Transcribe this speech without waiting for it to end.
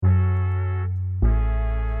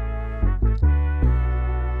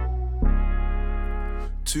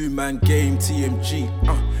Two-man game,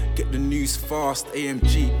 TMG. Get the news fast,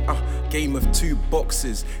 AMG. Game of two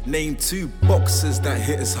boxes. Name two boxers that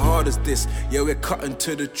hit as hard as this. Yeah, we're cutting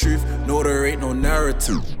to the truth. No, there ain't no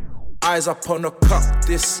narrative. Eyes up on the cup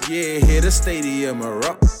this year. Hear the stadium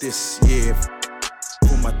erupt this year.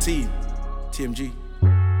 For my team, TMG.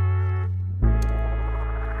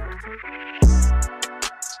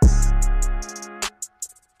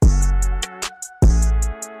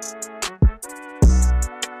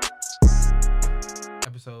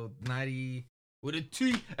 Episode 90 with the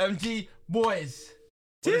TMG boys.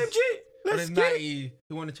 TMG, let's get 90. it.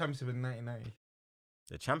 Who won the championship in 1990?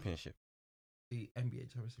 The championship. The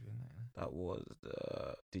NBA championship in 1990. That was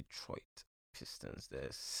the Detroit Pistons, their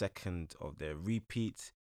second of their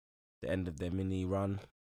repeat, the end of their mini run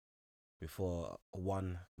before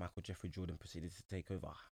Michael Jeffrey Jordan proceeded to take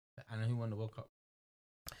over. And who won the World Cup?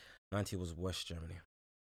 90 was West Germany.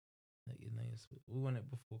 Who won it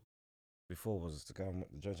before? Before was the guy,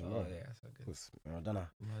 the Judge. Oh, yeah, that's so good. Was Maradona.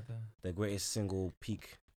 Their greatest single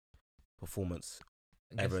peak performance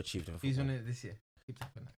ever achieved in football. Who's winning it this year? Keep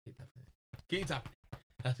tapping that. Keep tapping it.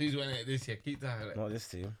 That's who's winning it this year. Keep tapping it. Not this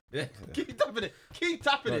team. Yeah, keep tapping it. Keep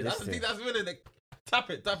tapping Not it. this That's the thing team. that's winning it. Tap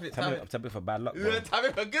it. Tap it for bad luck. Yeah, tap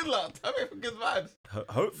it for good luck. Tap it for good vibes.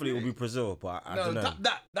 Hopefully it will be Brazil, but I don't know. Tap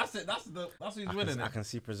that. That's it. That's who's winning it. I can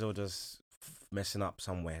see Brazil just messing up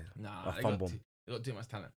somewhere. Nah, a they fumble. got too much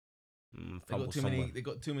talent. Fumble somewhere. They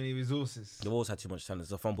got too many resources. They've always had too much talent.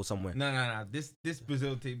 It's a fumble somewhere. No. This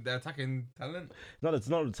Brazil team, they're attacking talent. No, it's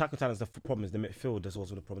not the tackle talent. The problem is the midfield. That's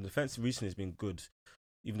also the problem. Defense recently has been good,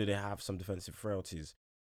 even though they have some defensive frailties.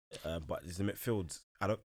 But it's the midfield. I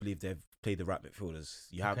don't believe they've played the right midfielders.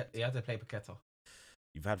 You have to play Paqueta.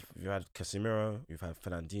 You've had Casemiro. You've had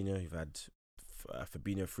Fernandinho. You've had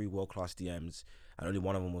Fabinho. 3 world class DMs, and only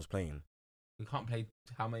one of them was playing. We can't play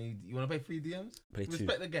how many? You want to play 3 DMs? Play 2.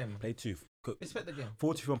 Respect the game. Play 2. Respect the game.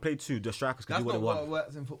 41. Play 2. The strikers can That's do what not they what want.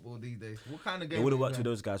 works in football these days. What kind of game? It would have worked with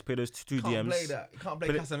those guys. Play those 2 You can't DMs. play that. You can't play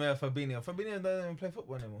Casemiro, Fabinho. Fabinho doesn't even play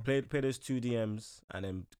football anymore. Play those 2 DMs and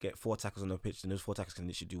then get 4 tackles on the pitch, and those 4 tackles can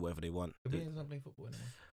literally do whatever they want. Fabinho doesn't play football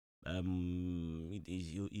anymore.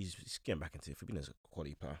 He's getting back into it. Fabinho's a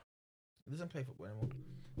quality player. He doesn't play football anymore.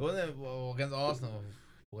 It wasn't against Arsenal.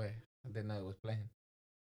 Boy, I didn't know he was playing.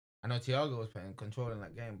 I know Thiago was playing, controlling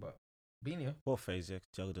that game, but Fabinho. Poor phase, yeah.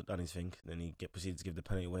 Thiago done his thing. Then he proceeded to give the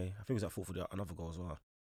penalty away. I think he was at fault for another goal as well.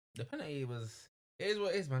 The penalty was. It is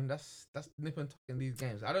what it is, man. That's nip and tuck in these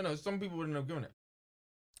games. I don't know. Some people wouldn't have given it.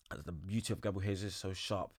 That's the beauty of Gabriel Jesus. So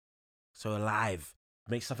sharp, so alive.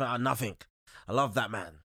 Makes something out of nothing. I love that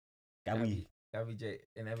man. Gabby J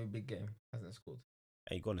in every big game hasn't scored.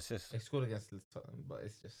 Hey, he got an assist. He scored against Tottenham, but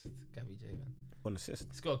it's just Gabby J, man. Got an assist.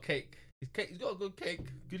 He's got a cake. He's got a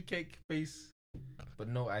good cake base, but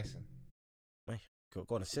no icing.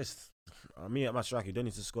 Got an assist. Me at my striker, you don't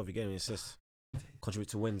need to score if you get an assist. Contribute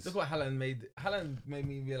to wins. Look what Haaland made. Haaland made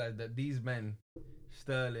me realize that these men,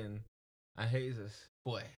 Sterling and Jesus,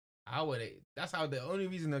 boy, how were they? That's how the only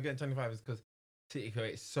reason they're getting 25 is because City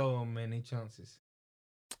creates so many chances.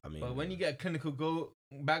 I mean, But when you get a clinical goal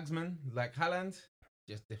bagsman like Haaland,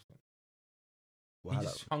 just different. well,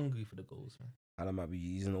 He's just hungry for the goals, man. Haaland might be.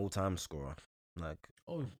 He's an all-time scorer. Like,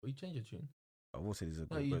 Oh, you changed your tune? I will say he's a No,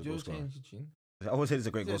 great you goal just scorer. changed your tune. I will say he's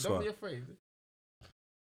a great goal Don't scorer. be afraid.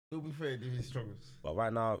 Don't be afraid if he struggles. But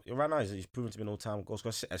right now he's proven to be an all-time goal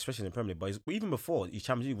scorer, especially in the Premier League. But even before, his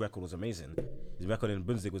Champions League record was amazing. His record in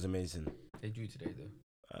Bundesliga was amazing. They drew today,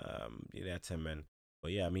 though. Yeah, they had 10 men.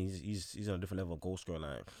 But yeah, I mean, he's on a different level of goal scorer.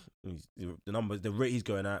 Like, the numbers, the rate he's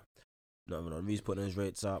going at. Not even Henry's putting his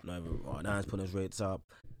rates up. Not even Nine's putting his rates up.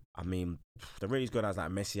 I mean, the rate he's going at is like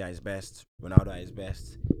Messi at his best, Ronaldo at his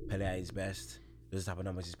best, Pele at his best. Those type of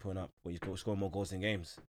numbers he's putting up, where he's scoring more goals in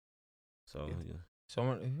games. So, yeah.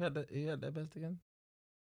 Someone who had their best again?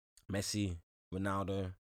 Messi,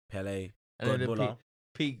 Ronaldo, Pele, And then the Muller.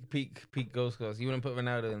 peak goal scorers. You wouldn't put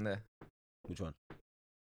Ronaldo in there. Which one?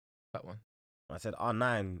 That one. I said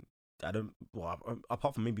R9. I don't. Well,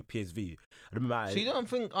 apart from maybe PSV, I don't remember. So you don't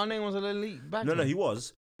think our name was an elite back? No, he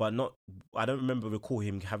was, but not. I don't recall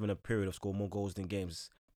him having a period of scoring more goals than games,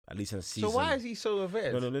 at least in a season. So why is he so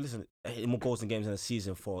revered? No, listen. More goals than games in a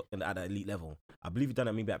season at an elite level. I believe he done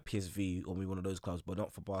it maybe at PSV or maybe one of those clubs, but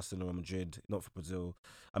not for Barcelona or Madrid, not for Brazil.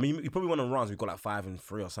 I mean, he probably won on runs. We got like 5 and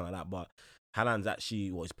 3 or something like that. But Haaland's actually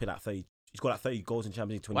he's played like 30. He's got like 30 goals in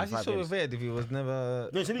Champions League. Why is 25 he so games. revered if he was never?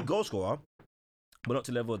 No, he's an elite goal scorer, but not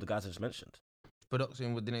to the level of the guys I just mentioned.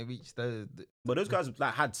 Production didn't reach the But those guys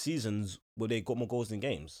like had seasons where they got more goals than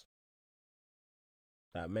games.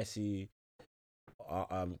 Like Messi,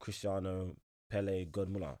 Cristiano, Pele,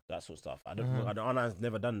 Muller, that sort of stuff. Arna's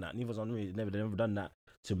never done that. Neither's Henry. Never done that.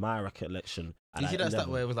 to my recollection. You see that stat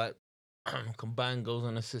where it was like combined goals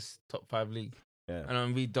and assists, top 5 league. Yeah. And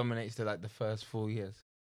Henry dominates the first 4 years.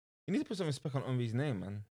 You need to put some respect on Henry's name,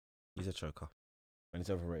 man. He's a choker. And he's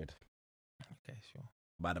overrated. Okay, sure.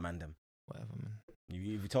 By the man them. Whatever, man. If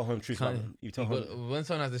you tell him truth, when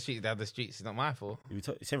someone has the streets, they have the streets. It's not my fault.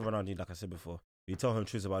 Same for Ronaldo, like I said before. If you tell him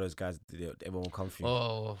truth about those guys, everyone will come for you.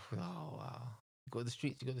 Oh, wow. You got the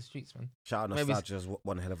streets, man. Shout out Nostalgia as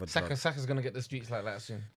one hell of a job. Saka's going to get the streets like that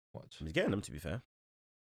soon. Watch. He's getting them, to be fair.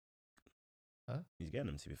 Huh? He's getting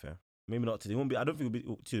them, to be fair. Maybe not to the... I don't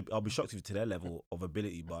think I'll be shocked if to their level of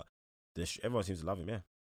ability, but everyone seems to love him, yeah.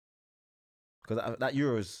 Because that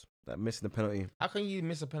Euros, that missing the penalty. How can you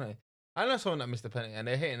miss a penalty? I know someone that missed a penalty and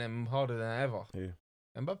they're hitting him harder than ever. Who?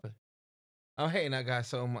 Mbappe. I'm hating that guy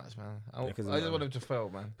so much, man. I just want him to fail,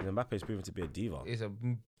 man. Mbappe's proven to be a diva. He's a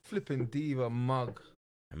flipping diva mug.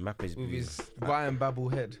 Mbappe's with his Ryan Babel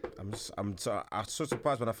head. I was so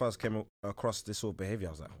surprised when I first came across this sort of behaviour.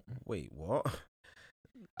 I was like, wait, what?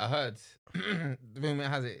 I heard, the rumor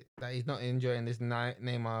has it, that he's not enjoying this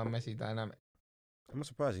Neymar Messi dynamic. I'm not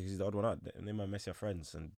surprised because he's the odd one out. Neymar and Messi are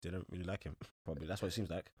friends and they don't really like him. Probably that's what it seems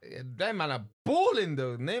like. Yeah, them man are balling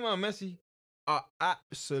though. Neymar and Messi are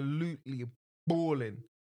absolutely balling,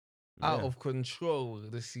 out of control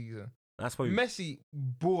this season. That's probably Messi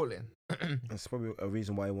balling. That's probably a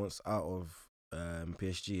reason why he wants out of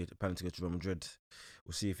PSG, planning to go to Real Madrid.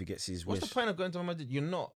 We'll see if he gets his wish. What's the point of going to Real Madrid? You're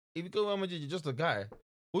not. If you go to Real Madrid, you're just a guy.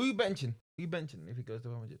 Who are you benching? Who you benching if he goes to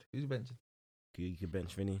Real Madrid? Who's benching? You could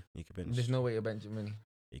bench Vinny. You could bench. There's no way you're benching Vinny.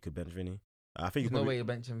 You could bench Vinny. I think There's no way you're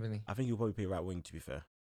benching Vinny. I think you'll probably play right wing, to be fair.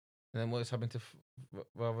 And then what's happened to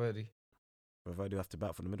Valverde? Valverde have to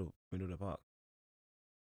bat for the middle of the park.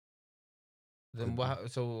 Then what?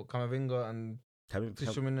 So Camavinga and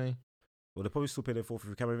Tchouaméni. Well, they probably still play their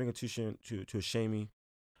 4-3. Camavinga, to Shami,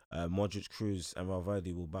 Modric, Cruz, and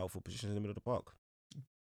Valverde will battle for positions in the middle of the park.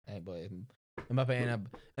 Hey, but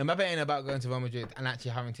Mbappe ain't about going to Real Madrid and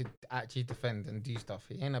actually having to actually defend and do stuff.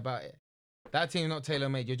 He ain't about it. That team's not tailor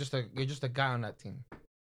made. You're just a guy on that team.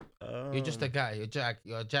 You're just a guy. You're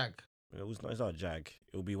a jag. It's not a jag.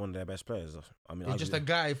 It'll be one of their best players. I mean, you're just a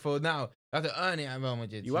guy for now. You have to earn it at Real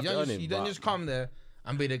Madrid. You don't just come there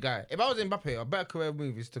and be the guy. If I was Mbappe, a better career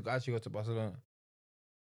move is to actually go to Barcelona.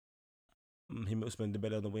 He must spend the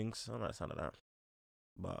better on the wings. I don't like sound of that.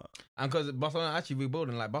 But and because Barcelona actually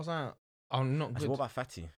rebuilding, like Barcelona are not good. What about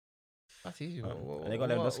Fati? Fati,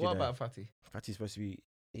 what about Fati? Fati's supposed to be.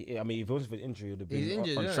 I mean, if it wasn't for the injury, he would have been. He's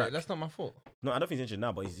injured. on track. That's not my fault. No, I don't think he's injured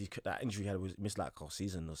now, but that injury he had was missed like a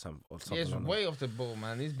season or something. Yeah, it's way off the ball,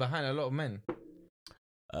 man. He's behind a lot of men.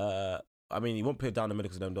 I mean, he won't play down the middle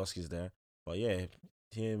because Lewandowski's there. But yeah,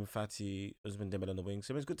 him, Fati, Ousmane Dembele on the wing.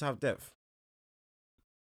 So it's good to have depth.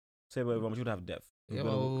 Say where we should have depth. Yeah,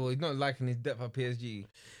 well, he's not liking his depth at PSG.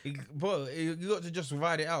 You got to just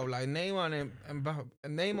ride it out. Like Neymar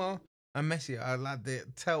and Messi are like the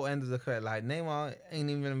tail end of the career. Like Neymar ain't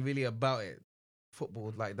even really about it.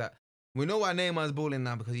 Football like that. We know why Neymar's balling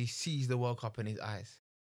now because he sees the World Cup in his eyes.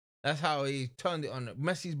 That's how he turned it on.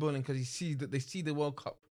 Messi's balling because they see the World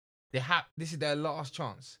Cup. This is their last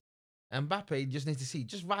chance. And Mbappe just needs to see.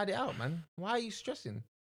 Just ride it out, man. Why are you stressing?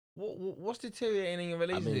 What's deteriorating in your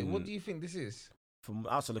relationship? I mean, what do you think this is? From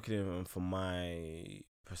outside looking at him, from my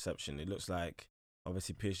perception, it looks like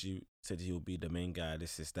obviously PSG said he'll be the main guy,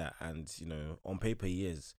 this is that, and on paper he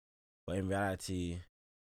is, but in reality,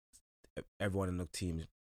 everyone in the team,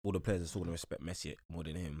 all the players are still going to respect Messi more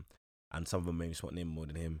than him, and some of them maybe respect him more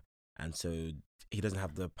than him, and so he doesn't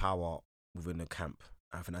have the power within the camp.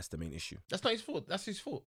 I think that's the main issue. That's not his fault. That's his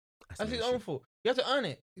fault. That's his own fault. You have to earn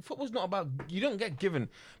it. Football's not about, you don't get given.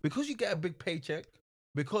 Because you get a big paycheck,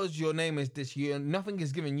 because your name is this, nothing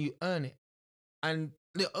is given, you earn it. And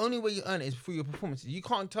the only way you earn it is through your performances. You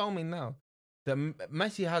can't tell me now that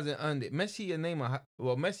Messi hasn't earned it. Messi and Neymar,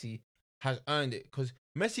 Messi has earned it because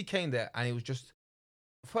Messi came there and he was just,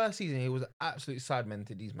 first season, he was an absolute sideman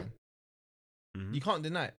to these men. Mm-hmm. You can't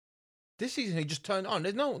deny it. This season, he just turned on.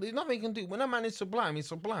 There's nothing he can do. When a man is sublime, he's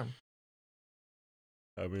sublime.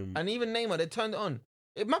 I mean, and even Neymar, they turned it on.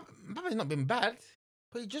 Mbappe's not been bad,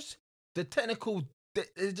 but the technical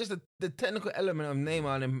element of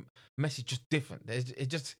Neymar and Messi just different. It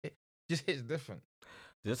just hits different.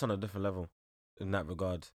 They're just on a different level in that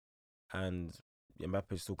regard. And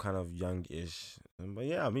Mbappe's still kind of youngish. But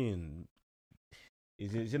yeah, I mean,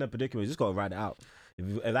 he's in a predicament. He's just got to ride it out.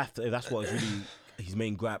 If that's what is really his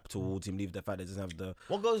main gripe towards him, leave the fact that he doesn't have the.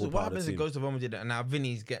 What happens if he goes to Real Madrid and now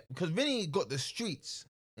Vinny's because Vinny got the streets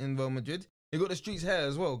in Real Madrid. He got the streets here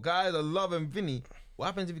as well. Guys are loving Vinny. What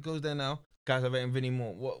happens if he goes there now? Guys are rating Vinny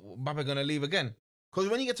more. What Mbappe gonna leave again? Because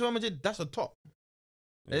when you get to Real Madrid, that's a top.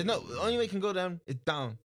 There's no the only way it can go down is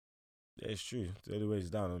down. Yeah, it's true. The only way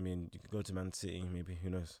is down. I mean, you could go to Man City, maybe. Who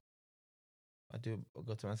knows? I do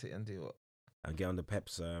go to Man City and do what? And get on the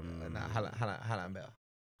Pep's. Nah, Haaland better.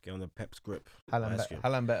 Get on the Pep's grip.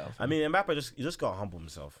 Haaland better. I mean, Mbappe just got to humble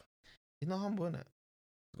himself. He's not humble, innit?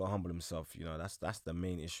 He's got to humble himself. You know, that's the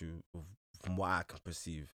main issue from what I can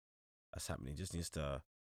perceive that's happening. He just needs to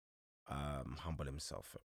humble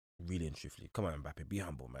himself. Really and truthfully. Come on, Mbappe, be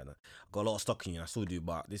humble, man. I got a lot of stock in you, I still do,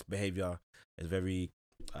 but this behaviour is very,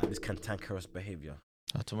 this cantankerous behaviour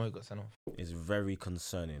Tomorrow got sent off. is very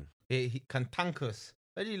concerning. He cantankerous.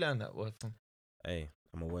 Where did you learn that word from? Hey,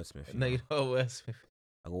 I'm a wordsmith. No, you know what wordsmith.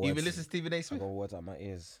 You been listening to Stephen A. I Smith? got words out my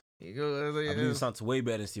ears. You go, I believe it sounds way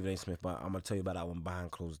better than Stephen A. Smith, but I'm gonna tell you about that one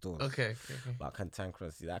behind closed doors. Okay. But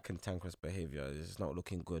that cantankerous behaviour is not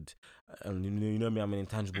looking good. And you know me, I'm an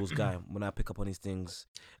intangibles guy. When I pick up on these things,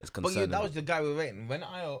 it's But concerning. that was the guy we're rating. When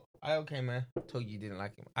I came here, told you didn't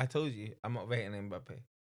like him. I told you I'm not rating Mbappe.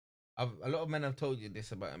 A lot of men have told you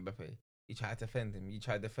this about Mbappe. You tried to defend him. You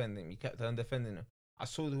kept on defending him. I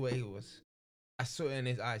saw the way he was. I saw it in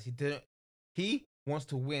his eyes. He wants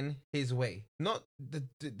to win his way, not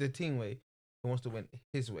the team way. He wants to win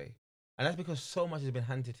his way, and that's because so much has been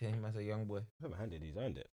handed to him as a young boy. Never handed, he's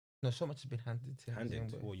earned it. No, so much has been handed to him as a young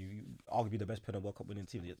boy. Well, you arguably the best player in the World Cup winning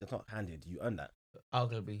team. It's not handed. You earned that.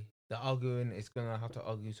 Arguably, the arguing is gonna have to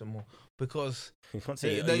argue some more because You can't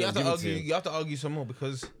say you have to argue. You have to argue some more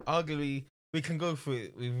because arguably we can go through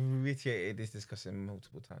it. We've reiterated this discussion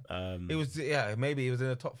multiple times. It was maybe he was in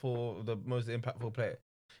the top 4 of the most impactful player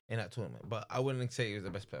in that tournament, but I wouldn't say he was the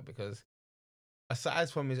best player because aside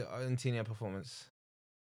from his Argentina performance,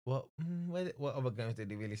 what other games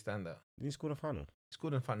did he really stand out? He scored a final. He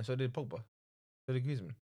scored in the final, so did Pogba, so did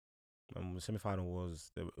Griezmann. The semi-final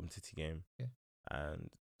was the City game. Yeah. And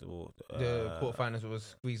The quarterfinals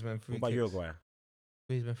was Griezmann free what about kicks. Uruguay?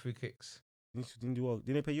 Griezmann free kicks. Didn't do well.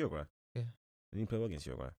 Didn't they play Uruguay? Yeah. Didn't he play well against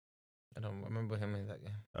Uruguay? I don't remember him in that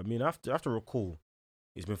game. I mean, after recall,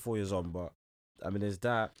 he's been 4 years on, but I mean, there's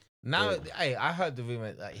that. Now, hey, I heard the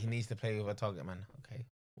rumor that he needs to play with a target man. Okay,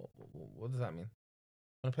 what does that mean?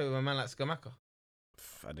 Want to play with a man like Skamaka?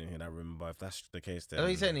 I didn't hear that rumor, but if that's the case, then That's what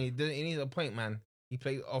he's saying. He needs a point man. He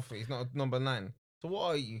plays off. He's not a number 9. So what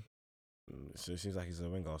are you? So it seems like he's a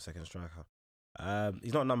winger or second striker.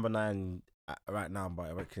 He's not number 9 right now, but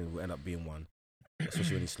I reckon will end up being one,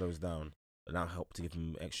 especially when he slows down. And that'll help to give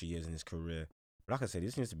him extra years in his career. But like I said, he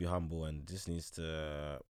just needs to be humble and just needs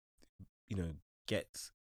to, get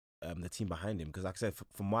the team behind him. Because like I said,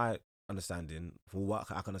 from my understanding, from what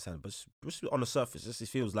I can understand, but just on the surface, it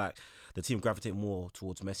feels like the team gravitate more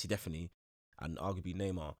towards Messi, definitely, and arguably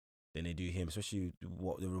Neymar than they do him. Especially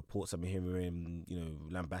what the reports I've been hearing,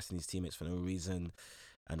 lambasting his teammates for no reason,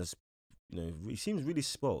 and just, he seems really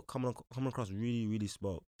spoilt, coming across really, really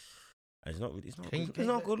spoilt. And it's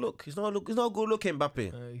not a good look. It's not a good look,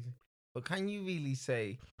 Mbappe. But can you really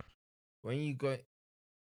say when you go?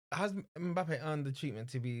 Has Mbappe earned the treatment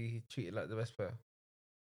to be treated like the best player?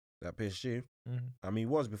 That PSG. Mm-hmm. I mean, he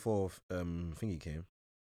was before Thingy came.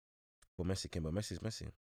 Before Messi came, but Messi's Messi.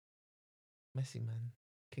 Messi, man.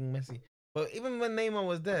 King Messi. But even when Neymar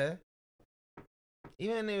was there,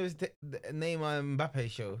 even when it was the Neymar and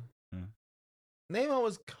Mbappe show, Neymar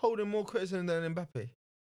was holding more criticism than Mbappe.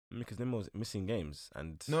 Because Neymar was missing games.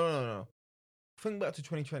 And No. Think back to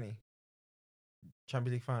 2020.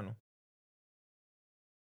 Champions League final.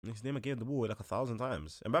 Neymar gave the ball like 1,000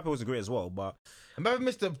 times. Mbappe wasn't great as well, but Mbappe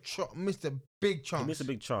missed a big chance. He missed a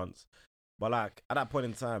big chance. But like at that point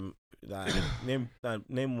in time, like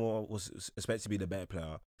Neymar was expected to be the better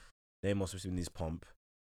player. Neymar was supposed to be in his pomp.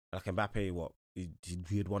 Like Mbappe,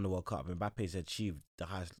 he had won the World Cup. Mbappe's achieved the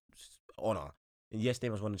highest honour. And yes,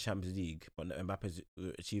 Neymar's won the Champions League, but Mbappe's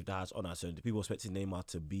achieved the highest honour. So the people expected Neymar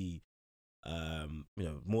to be,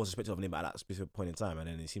 more suspected of Neymar at that specific point in time. And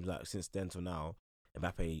then it seems like since then till now,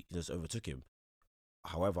 Mbappe just overtook him.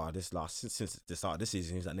 However, since the start of this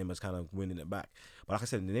season, he's like Neymar's kind of winning it back. But like I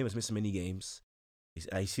said, Neymar's missing many games.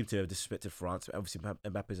 He seemed to have disrespected France. Obviously,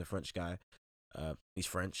 Mbappe's a French guy. He's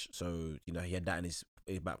French, so he had that in his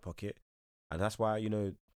back pocket, and that's why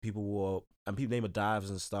people Neymar dives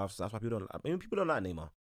and stuff. So that's why people don't like Neymar.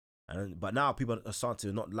 But now people are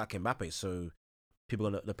starting to not like Mbappe, so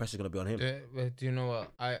the pressure's gonna be on him. Do you know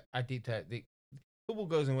what I deep that football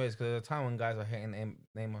goes in ways, because there's a time when guys are hating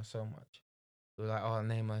Neymar so much. They're like, oh,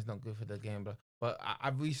 Neymar's not good for the game, but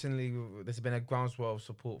I've recently, there's been a groundswell of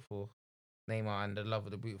support for Neymar and the love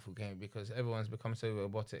of the beautiful game, because everyone's become so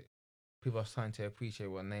robotic. People are starting to appreciate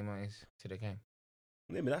what Neymar is to the game.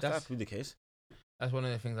 Yeah, but that's the case. That's one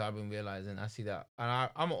of the things I've been realizing. I see that, and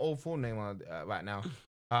I'm all for Neymar right now.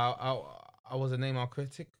 I I was a Neymar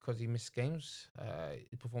critic because he missed games.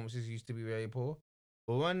 His performances used to be very poor.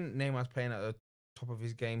 But when Neymar's playing at the top of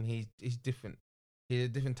his game, he's different. He's a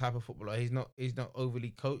different type of footballer. He's not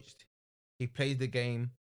overly coached. He plays the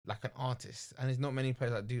game like an artist, and there's not many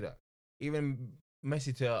players that do that. Even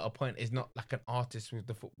Messi, to a point, is not like an artist with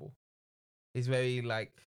the football. He's very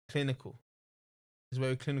like clinical. He's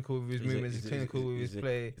very clinical with his movements. He's clinical with his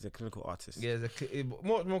play. He's a clinical artist. Yeah,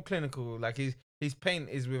 more clinical. Like his paint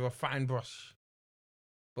is with a fine brush.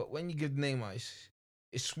 But when you give Neymar,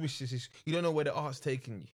 it swishes. You don't know where the art's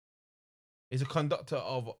taking you. He's a conductor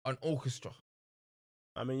of an orchestra.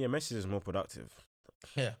 I mean, yeah, Messi is more productive.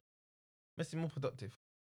 Yeah, Messi more productive.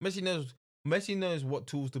 Messi knows what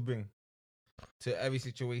tools to bring to every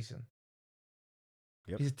situation.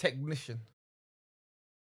 Yep. He's a technician,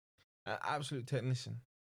 an absolute technician.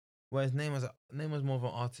 Whereas Neymar's more of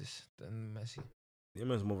an artist than Messi.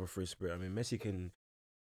 Neymar's more of a free spirit. I mean, Messi can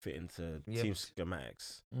fit into team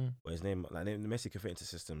schematics, whereas Messi can fit into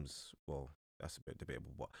systems. Well, that's a bit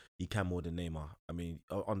debatable, but he can more than Neymar. I mean,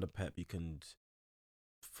 under Pep, you can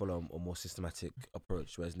follow a more systematic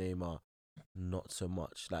approach, whereas Neymar, not so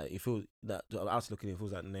much. Like, it feels that I was looking, it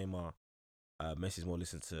feels like Neymar, Messi's more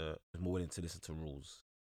willing to listen to rules,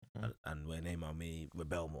 and where Neymar may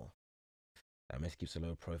rebel more. Like, Messi keeps a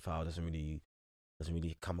low profile, doesn't really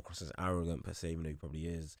come across as arrogant per se, even though he probably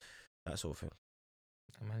is, that sort of thing.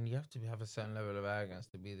 Man, you have to have a certain level of arrogance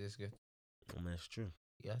to be this good. I mean, it's true.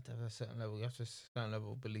 You have to have a certain level. You have to have a certain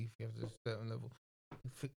level of belief. You have to have a certain level.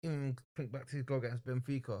 Even think back to his goal against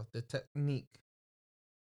Benfica. The technique.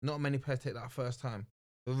 Not many players take that first time.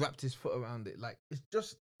 He wrapped his foot around it. Like, it's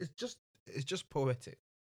just poetic.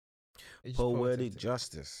 Poetic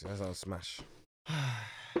justice. That's our smash.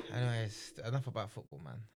 Anyways, enough about football,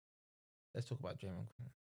 man. Let's talk about Draymond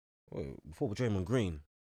Green. Well, before Draymond Green,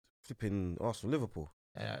 flipping Arsenal Liverpool.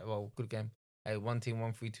 Yeah, well, good game. Hey, one team,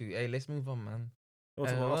 1-3-2. Hey, let's move on, man.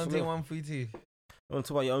 One team, 1-3-2. You want to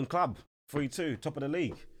talk about your own club? 3-2, top of the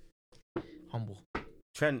league. Humble.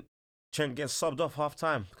 Trent gets subbed off half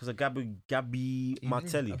time because of Gabby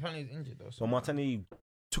Martelli. Apparently he's injured though. So Martelli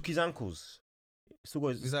took his ankles. Still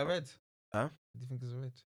goes. Is that red? Huh? Do you think it's a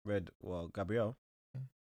red? Red. Well, Gabriel. Yeah.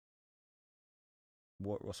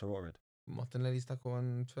 What's red? Martinelli's tackle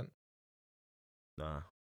on Trent. Nah.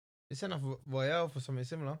 They sent off Royale for something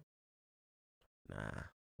similar. Nah.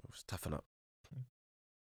 It was toughen up.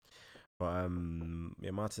 But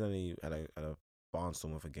yeah, Martinelli had a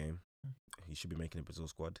barnstorm of a game. He should be making a Brazil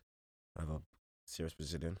squad. I have a serious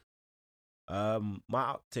Brazilian. My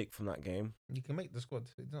outtake from that game. You can make the squad.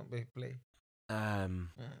 It's not big play.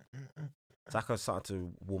 Saka started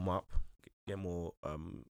to warm up, get more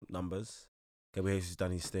numbers. Gabriel has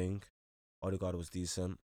done his thing. Odegaard was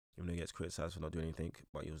decent, even though he gets criticised for not doing anything,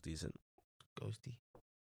 but he was decent. Ghosty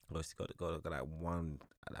got like one,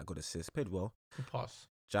 like good assist. Played well. Good pass.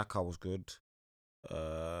 Xhaka was good.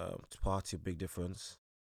 Party, big difference.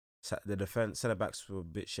 The defense centre backs were a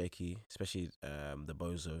bit shaky, especially the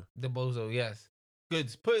Bozo. The Bozo, yes.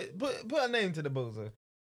 Good. Put a name to the Bozo.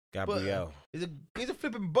 Gabriel. He's a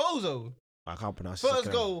flipping Bozo. I can't pronounce First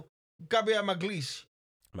goal, Gabriel Maglish.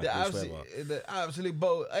 The absolute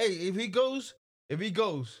Bo. Hey, if he goes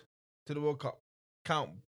to the World Cup,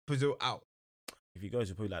 count Brazil out. If he goes,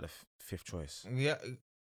 he'll probably like the fifth choice. Yeah,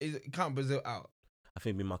 count Brazil out. I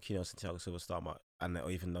think it'd be Marquinhos, Santiago Silva start,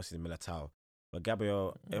 or even Nelson Militao. But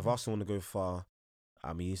Gabriel, if Arsenal want to go far,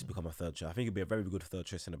 I mean, he needs to become a third choice. I think he'd be a very good third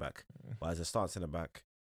choice in the back. But as a start in the back,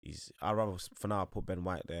 I'd rather for now put Ben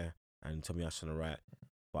White there and Tommy Ash on the right.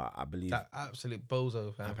 But I believe that absolute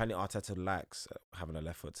Bozo fan. Apparently Arteta likes having a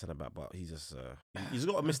left foot centre back, but he's just he's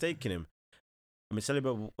got a mistake in him. I mean,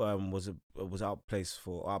 Saliba was out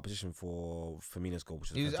position for Firmino's goal.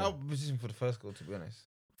 Which he was out position for the first goal, to be honest.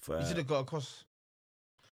 He should have got across.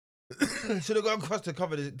 To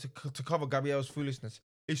cover Gabriel's foolishness.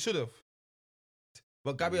 He should have.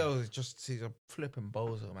 But Gabriel is he's a flipping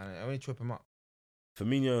Bozo, man. I only trip him up.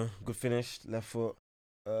 Firmino, good finish, left foot.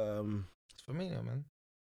 It's Firmino, man.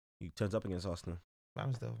 He turns up against Arsenal.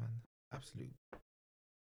 Ramsdale, man. Absolute.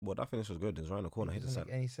 Well, that finish was good. It was right in the corner. He doesn't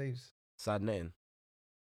make any saves. Side netting.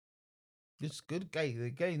 It's good.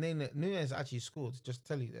 The guy named Nunes actually scored. Just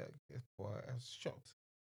tell you that. Boy, I was shocked.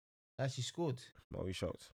 Actually scored. Why were you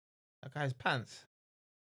shocked? That guy's pants.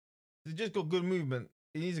 He's just got good movement.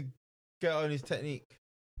 He needs to get on his technique.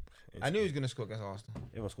 I knew he was going to score against Arsenal.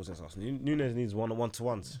 Everyone scores against Arsenal. Nunes needs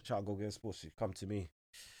one-to-ones. Shout out, Go Get Sports. Come to me.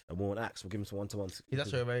 And we want Axe. We'll give him some one-to-ones. He's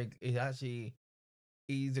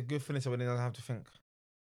a good finisher when he doesn't have to think.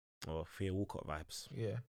 Oh, Theo Walcott vibes.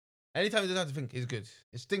 Yeah. Anytime he doesn't have to think, he's good.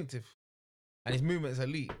 Instinctive. And his movement is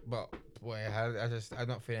elite. But, boy, I'm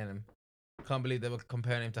not feeling him. Can't believe they were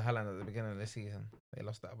comparing him to Haaland at the beginning of the season. They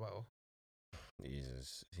lost that battle.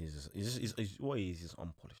 He's just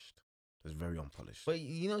unpolished. He's very unpolished. But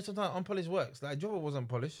you know, sometimes unpolished works. Like Jova was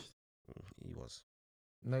unpolished. He was.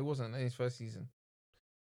 No, he wasn't in his first season.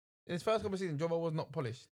 In his first couple of seasons, Jova was not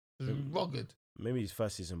polished. It was rugged. Maybe his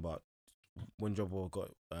first season, but when Jobber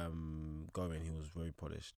got going, he was very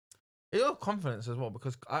polished. He got confidence as well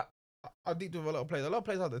because I deep with a lot of players. A lot of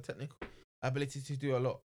players have the technical ability to do a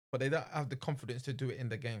lot, but they don't have the confidence to do it in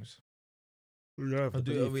the games. Yeah, Or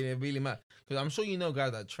do it really mad. Because I'm sure you know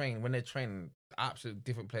guys that train, when they train, absolutely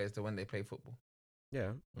different players to when they play football.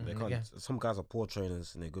 Yeah, they Again. can't. Some guys are poor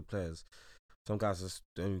trainers and they're good players. Some guys just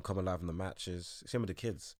don't come alive in the matches. Same with the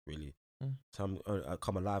kids, really. Some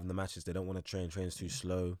come alive in the matches. They don't want to train. Train's too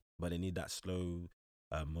slow, but they need that slow,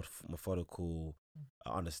 methodical,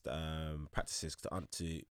 practices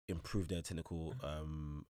to improve their technical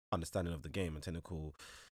understanding of the game and technical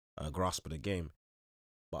grasp of the game.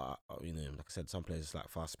 But like I said, some players like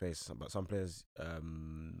fast pace. But some players,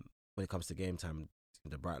 when it comes to game time,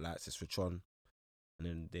 the bright lights is switch on, and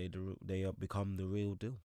then they become the real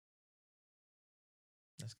deal.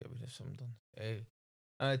 Let's get rid of some done. Hey,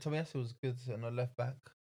 Tomiyasu was good on the left back.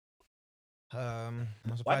 I'm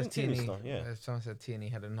surprised Tierney. Someone said Tierney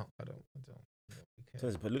had a knock. I don't care.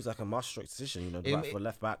 But it looks like a masterstroke decision. For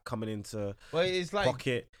left back coming into it's like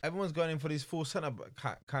pocket. Everyone's going in for these full centre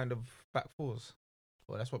kind of back fours.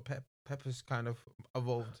 Well, that's what Pep has kind of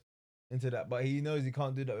evolved into that. But he knows he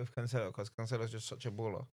can't do that with Cancelo because Cancelo's just such a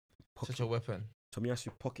baller, such a weapon.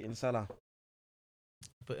 Tomiyasu pocketing Salah.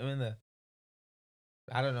 Put him in there.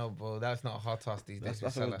 I don't know, bro. That's not a hard task these days.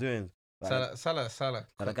 That's what I was doing. Salah. Like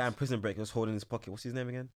that guy in Prison Break was holding his pocket. What's his name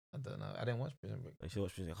again? I don't know. I didn't watch Prison Break. I should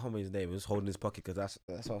watch Prison Break. I can't remember his name. He was holding his pocket because that's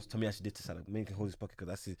what Tomiyasu did to Salah. Made him hold his pocket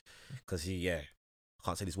because he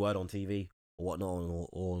can't say this word on TV or whatnot or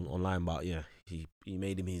online, but he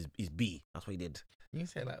made him his B. That's what he did. You can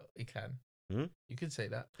say that. You can. Hmm? You could say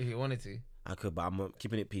that if you wanted to. I could, but I'm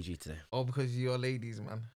keeping it PG today. Oh, because you're ladies,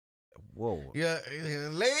 man. Whoa. Yeah,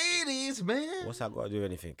 ladies, man. What's that got to do with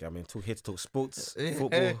anything? I mean, here to talk sports,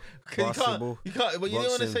 football, basketball. You can't, but you don't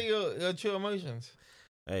want to boxing. say your true emotions.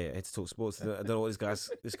 Hey, here to talk sports. I don't know what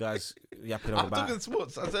this guy's yapping on I'm about. talking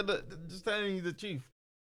sports. I said that, just telling you the truth.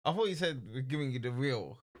 I thought you said we're giving you the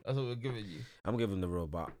real. That's what we're giving you. I'm giving the real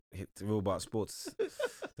about sports.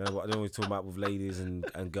 Don't know what we're talking about with ladies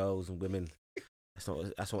and girls and women. That's not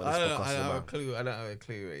what this podcast is about. I don't have a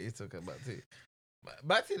clue what you're talking about too.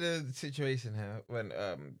 Back to the situation here when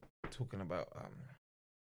talking about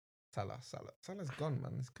Salah's gone,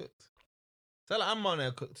 man. It's cooked. Salah and Mane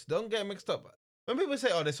are cooked. Don't get mixed up. When people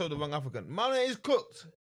say, "Oh, they sold the wrong African," Mane is cooked.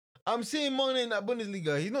 I'm seeing Mane in that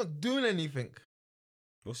Bundesliga. He's not doing anything.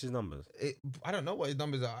 What's his numbers? I don't know what his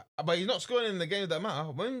numbers are, but he's not scoring in the games that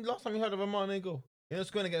matter. When last time you heard of a Mane goal? He's not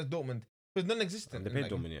scoring against Dortmund. It was non-existent. They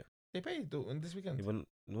paid Dortmund yet? They paid Dortmund this weekend. Even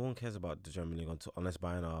no one cares about the German league unless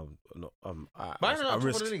Bayern are Bayern are top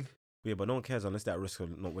risk. of the league. Yeah, but no one cares unless they're at risk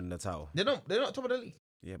of not winning the title. They're not top of the league.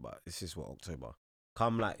 Yeah, but this is what October.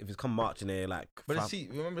 If it's come March and they're like. But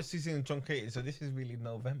remember season truncated, so this is really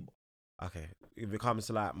November. Okay, if it comes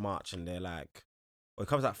to like March and they're like, or it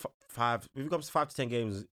comes like five. If it comes to 5 to 10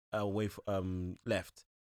 games away left,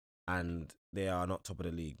 and they are not top of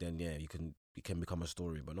the league, then yeah, you can become a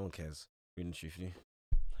story. But no one cares. Really, truthfully.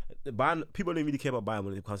 Bayern, people don't really care about Bayern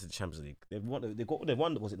when it comes to the Champions League. They've won.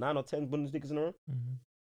 Was it 9 or 10 Bundesligas in a row?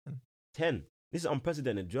 Mm-hmm. 10. This is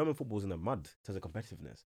unprecedented. German football's in the mud in terms of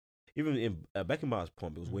competitiveness. Even in Beckenbauer's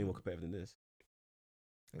pomp, it was way more competitive than this.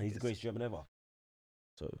 And he's the greatest German ever.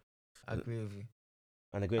 So I agree with you.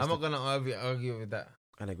 And I'm not gonna argue with that.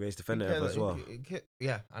 And the greatest defender ever as well.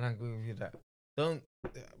 Yeah, and I agree with you that.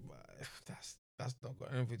 That's not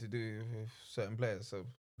got anything to do with certain players. So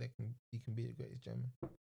you can be the greatest German.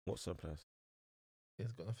 What certain players?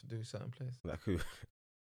 It's got nothing to do with certain players. Like who?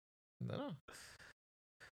 I don't know.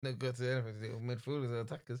 Not got to anything to do with midfielders or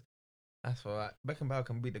attackers. That's all right. Beckenbauer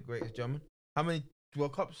can be the greatest German. How many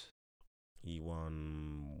World Cups? He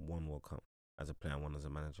won 1 World Cup as a player and 1 as a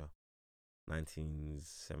manager.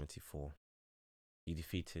 1974. He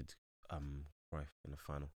defeated Cruyff in the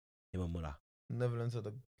final. Him and Muller. Netherlands are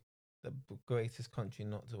the greatest country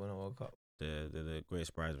not to win a World Cup. The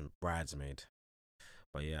greatest bridesmaid.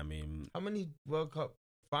 But yeah, I mean... How many World Cup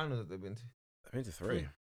finals have they been to? I've been to 3.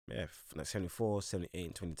 Yeah, like 74, 78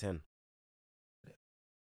 and 2010.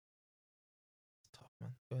 It's tough,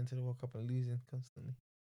 man. Going to the World Cup and losing constantly.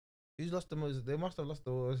 Who's lost the most? They must have lost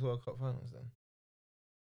the World Cup finals then.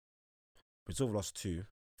 Brazil lost 2,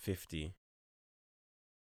 50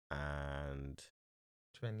 and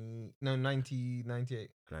 90, 98.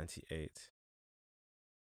 98.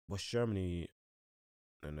 Was Germany?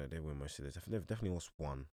 No, they win most of this. They've definitely lost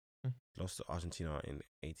one. Lost to Argentina in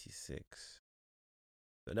 '86.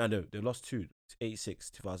 No, they lost two.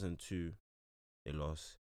 '86, 2002. They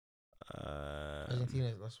lost.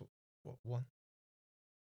 Argentina lost what, one?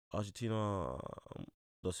 Argentina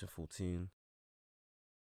lost in 14.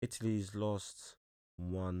 Italy's lost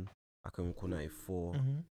one. I can recall 94.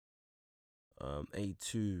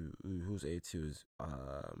 82. Who was 82? Was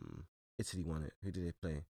Italy won it. Who did they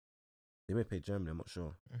play? They may play Germany. I'm not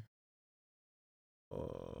sure.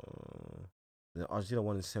 Then Argentina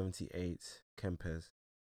won in 78. Kempes.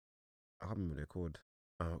 I can't remember what they're called.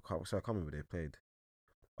 I can't remember they played.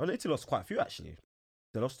 Oh, no, Italy lost quite a few actually.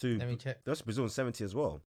 They lost to. Let me check. They lost to Brazil in 70 as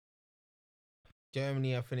well.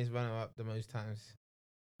 Germany have finished runner-up the most times.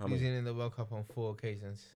 Losing in the World Cup on 4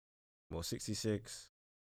 occasions. Well, 66,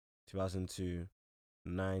 2002,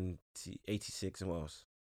 90, 86, and what else?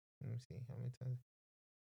 Let me see how many times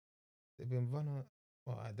they've been runner.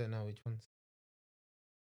 Well, I don't know which ones.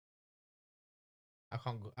 I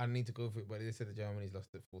can't go. I need to go for it, but they said that Germany's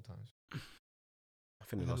lost it 4 times. I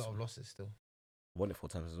think they There's lost. a lot of losses still. Won it 4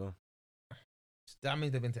 times as well. That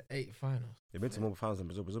means they've been to 8 finals. They've been to more finals than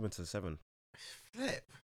Brazil. Brazil been to 7.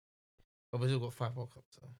 Flip. But Brazil got 5 World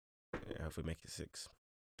Cups. So. Yeah, if we make it 6.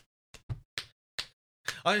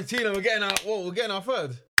 Argentina, we're getting our. Whoa, we're getting our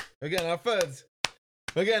third. We're getting our third.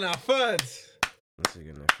 We're getting our third. Let's see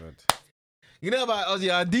again, third. You know about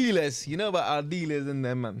Aussie, our dealers. You know about our dealers in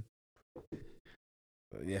there, man.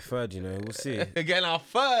 Yeah, third, you know, we'll see. Again, our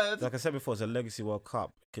third. Like I said before, it's a legacy World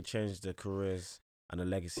Cup. Could change the careers and the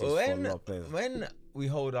legacies for a lot of players. When we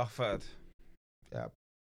hold our third, yeah,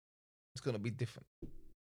 it's going to be different.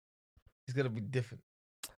 It's going to be different.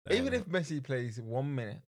 Even if Messi plays 1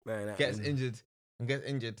 minute, gets injured,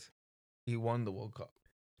 he won the World Cup.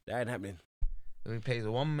 That ain't happening. If he plays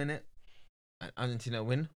 1 minute and Argentina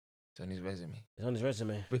win, it's on his resume. It's on his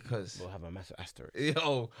resume. Because we'll have a massive asterisk.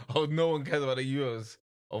 No one cares about the Euros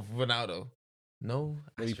of Ronaldo. No.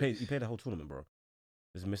 He played the whole tournament, bro.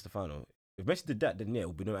 Just missed the final. If Messi did that, then yeah, it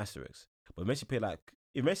would be no asterisk. But Messi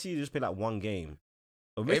if Messi just played like 1 game.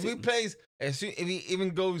 If he plays, if he even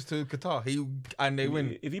goes to Qatar, they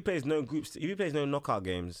win. If he plays no groups, if he plays no knockout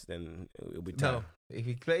games, then it'll be tough. No, if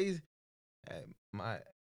he plays, my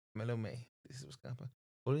Melo May, this is what's gonna happen.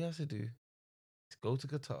 All he has to do is go to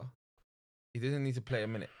Qatar. He doesn't need to play a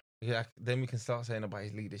minute. Then we can start saying about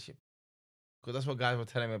his leadership, because that's what guys were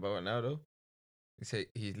telling me about Ronaldo. He said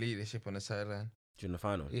his leadership on the sideline during the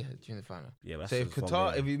final. Yeah, during the final. Yeah, that's so if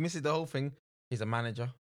Qatar, if he misses the whole thing, he's a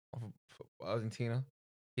manager of Argentina.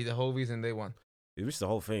 He's the whole reason they won. If he missed the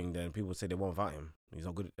whole thing, then people would say they won without him. He's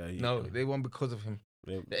not good. No, they won because of him.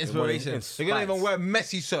 The inspiration. They're gonna even wear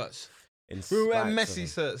Messi shirts. We wear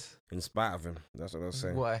Messi shirts. In spite of him. That's what I was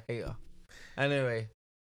saying. What a hater. Anyway,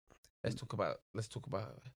 let's talk about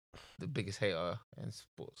the biggest hater in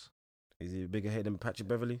sports. Is he a bigger hater than Patrick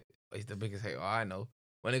Beverley? He's the biggest hater I know.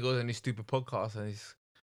 When he goes on his stupid podcast and he's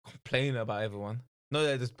complaining about everyone.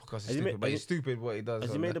 No, this podcast is stupid, but it's stupid what he does.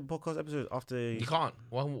 Has he made a podcast episode after? You can't.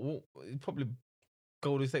 Well,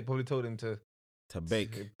 Golden State probably told him to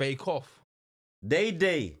bake off.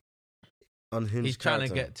 Day. Unhinged. He's trying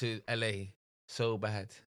to get to LA so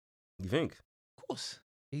bad. You think? Of course.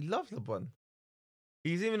 He loves LeBron.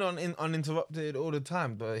 He's even on uninterrupted all the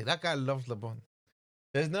time, but that guy loves LeBron.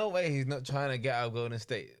 There's no way he's not trying to get out of Golden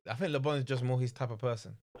State. I think LeBron's just more his type of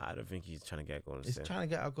person. I don't think he's trying to get out of Golden State. He's trying to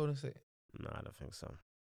get out of Golden State. No, I don't think so.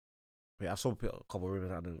 Yeah, I saw a couple of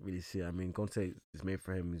rumors. I didn't really see it. I mean, Golden State is made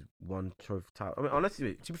for him. He's won trophy title. I mean,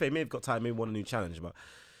 honestly, to be fair, he may have got tired, maybe won a new challenge, but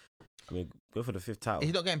I mean, go for the 5th title.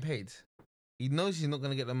 He's not getting paid. He knows he's not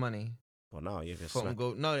going to get the money. Well, now, yeah,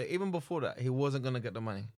 no, even before that, he wasn't going to get the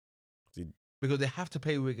money. Because they have to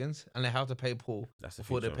pay Wiggins and they have to pay Paul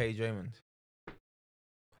before they pay Draymond.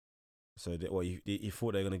 So, you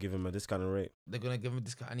thought they were going to give him a discounted rate? They're going to give him a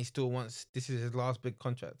discount, and he still wants. This is his last big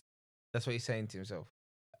contract. That's what he's saying to himself.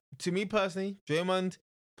 To me personally, Draymond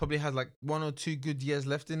probably has like 1 or 2 good years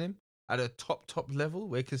left in him at a top level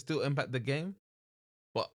where he can still impact the game.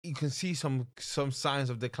 But you can see some signs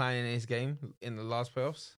of decline in his game in the last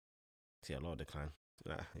playoffs. See a lot of decline.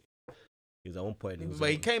 He was at one point.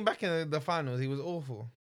 He came back in the finals. He was awful.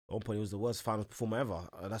 At one point, he was the worst finals performer ever.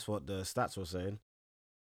 That's what the stats were saying.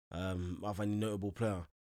 Of any notable player.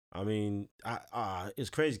 I mean, it's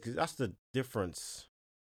crazy because that's the difference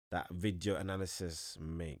that video analysis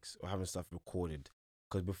makes, or having stuff recorded.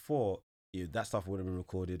 Because before, that stuff would have been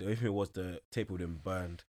recorded, or if it was, the tape would have been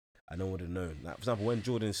burned, and no one would have known. Like, for example, when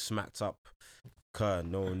Jordan smacked up Kerr,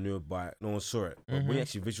 no one knew about it, no one saw it. But when you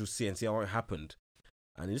actually visually see it and see how it happened,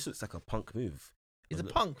 and it just looks like a punk move. It's a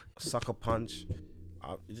punk. Sucker punch.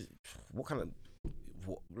 what kind of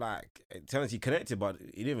Tennessee connected, but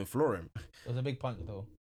he didn't even floor him. It was a big punch though.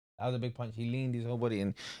 That was a big punch. He leaned his whole body,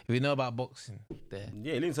 and if you know about boxing, Yeah,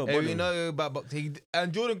 he leaned his whole if body. you know about boxing,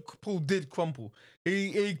 and Jordan Poole did crumple.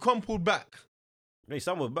 He crumpled back. He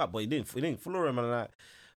stumbled back, but he didn't floor him, and like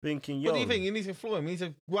thinking, yo, What do you think? You need to floor him. You need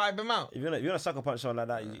to wipe him out. If you're gonna sucker punch someone like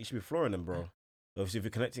that, you should be flooring him, bro. Obviously, if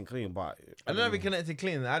you're connecting clean, but I don't know if he connected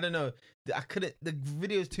clean. I don't know. I couldn't. The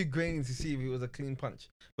video is too grainy to see if it was a clean punch.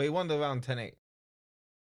 But he won the round 10-8.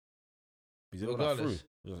 Regardless,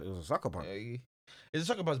 it was a sucker punch. It's a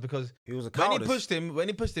sucker punch because He was a when cowardice.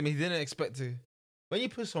 he pushed him, he didn't expect to. When you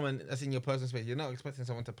push someone that's in your personal space, you're not expecting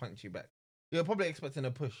someone to punch you back. You're probably expecting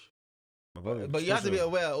a push. But you have to be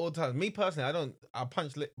aware at all times. Me personally, I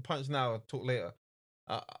punch now, talk later.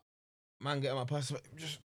 Man, get my personal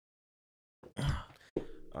just.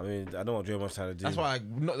 I mean, I know what Draymond's trying to do. That's why I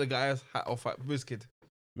knocked the guy's hat off at Wizkid.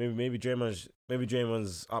 Maybe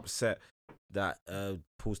Draymond's upset that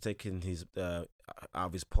Paul's taking his out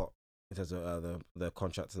of his pot in terms of the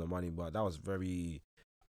contract and the money, but that was very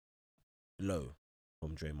low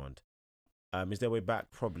from Draymond. Is there a way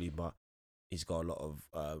back? Probably, but he's got a lot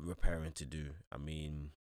of repairing to do. I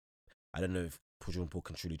mean, I don't know if Paul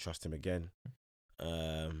can truly trust him again.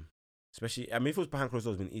 Especially, I mean, if it was behind closed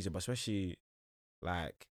doors, it would have been easier, but especially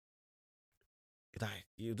like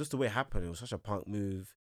just the way it happened, it was such a punk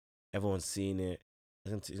move. Everyone's seen it.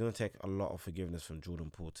 It's gonna take a lot of forgiveness from Jordan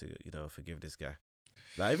Poole to forgive this guy.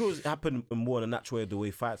 Like if it was happened more in a natural way, the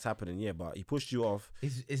way fights happening, yeah, but he pushed you off.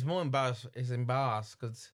 It's more embarrassed. It's embarrassed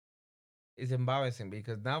because it's embarrassing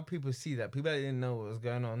because now people see that people that didn't know what was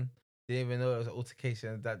going on. They didn't even know it was an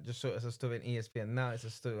altercation that just showed us a story on ESPN. Now it's a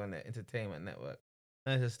story on the entertainment network.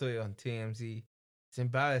 Now it's a story on TMZ. It's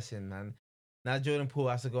embarrassing, man. Now Jordan Poole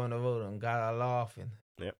has to go on the road and guys are laughing.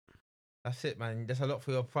 Yep. That's it, man. That's a lot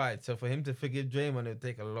for your pride. So for him to forgive Draymond, it'll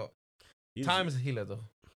take a lot. Time's a healer, though.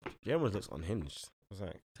 Draymond looks unhinged. What's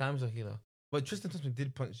that? Time's a healer. But Tristan Thompson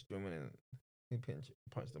did punch Draymond and he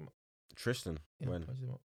punched him up. Tristan? Yeah, when? punched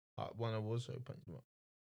him up. One of those, so he punched him up.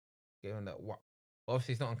 Gave him that whack.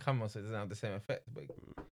 Obviously, it's not on camera, so it doesn't have the same effect. But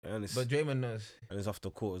Draymond knows. And it's off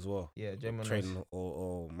the court as well. Yeah, Draymond knows. Training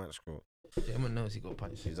or match court. Draymond knows he got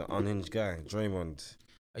punched. He's an unhinged guy. Draymond.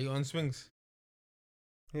 Are you on swings?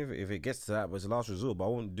 If it gets to that, but it's the last resort. But I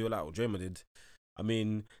won't do it like what Draymond did. I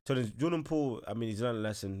mean, Jordan Poole, I mean, he's learned a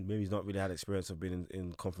lesson. Maybe he's not really had experience of being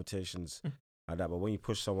in confrontations like that. But when you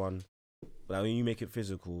push someone, like when you make it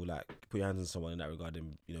physical, like put your hands on someone in that regard,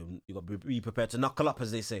 then you got to be prepared to knuckle up,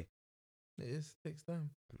 as they say. It takes time.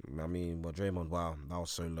 I mean, but Draymond, wow, that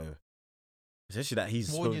was so low. Especially that he's.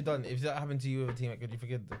 What would you done if that happened to you with a teammate? Could you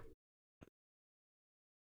forgive them?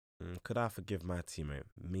 Could I forgive my teammate?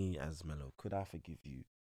 Me as Melo, could I forgive you?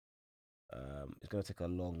 It's gonna take a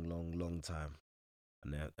long time,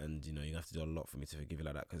 and you have to do a lot for me to forgive you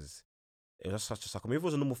like that because it was just such a sucker. I mean, if it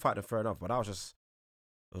was a normal fight, then fair enough. But it was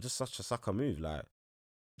just such a sucker move. Like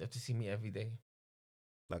you have to see me every day.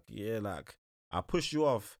 Like I pushed you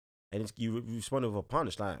off, and you responded with a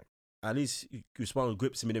punch. Like at least you respond with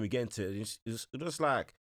grips, and then we get into it. It's just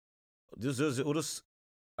like just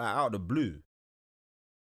out of the blue.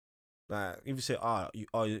 Like if you say you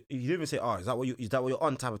didn't even say is that what you're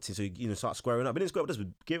on type of thing, so you start squaring up. But didn't square up, just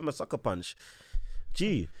gave him a sucker punch.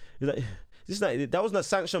 Gee, that wasn't a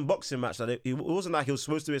sanctioned boxing match. Like it wasn't like he was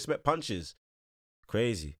supposed to expect punches.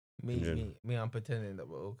 Crazy. Me, I'm pretending that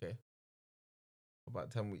we're okay.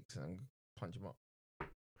 About 10 weeks and punch him up.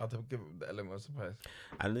 I'll have to give him the element of surprise.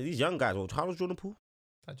 And these young guys, how old Jordan Poole?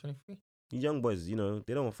 Like 23. These young boys, they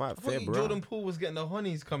don't fight fair, bro. Jordan Poole was getting the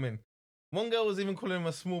honeys coming. One girl was even calling him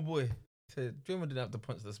a small boy. Said Draymond didn't have to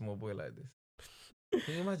punch the small boy like this.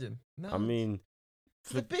 Can you imagine? No, I mean,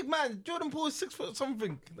 the big man, Jordan Poole is 6 foot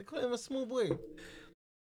something. They call him a small boy.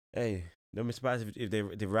 Hey, don't be surprised if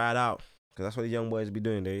they ride out, because that's what the young boys be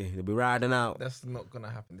doing. They'll be riding out. That's not gonna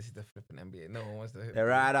happen. This is the flipping NBA. No one wants to hit. They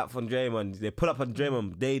ride out from Draymond. They pull up on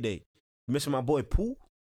Draymond day. Missing my boy Poole.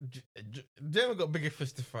 Draymond got bigger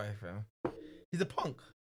fish to fry, fam. He's a punk.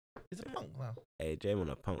 He's a punk now. Hey,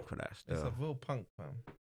 Draymond a punk for that stuff. He's a real punk, fam.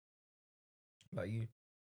 Like you.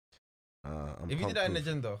 I'm if you did that in the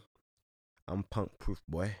gender, I'm punk proof,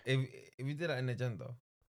 boy. If you did that in the gender,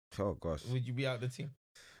 oh gosh, would you be out of the team?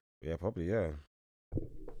 Yeah, probably, yeah.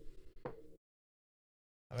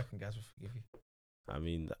 I reckon guys will forgive you. I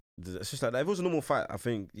mean, it's just like that. If it was a normal fight, I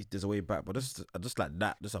think there's a way back. But just like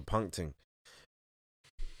that, just a punk thing.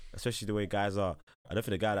 Especially the way guys are. I don't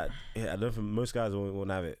think most guys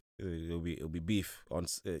won't have it. It'll be beef on.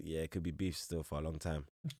 Yeah, it could be beef still for a long time.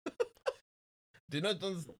 Do you know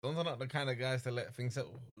Don's not the kind of guys to let things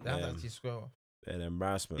settle? They have to actually square off. Yeah, the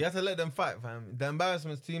embarrassment. You have to let them fight, fam. The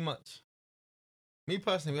embarrassment's too much. Me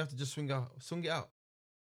personally, we have to just swing it out. Swing it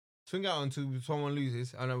out until someone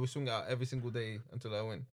loses, and then we swing it out every single day until I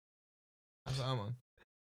win. That's what I'm on.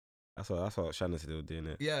 That's what Shannon said they were doing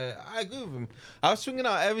it. Yeah, I agree with him. I was swinging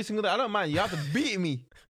out every single day. I don't mind. You have to beat me.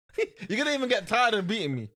 You're gonna even get tired of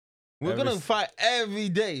beating me. We're gonna fight every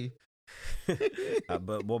day.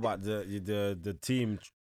 But what about the team?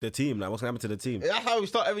 The team, like what's gonna happen to the team? That's how we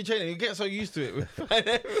start every training. You get so used to it. We fight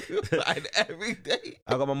every day.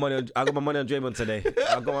 I got my money on Draymond today.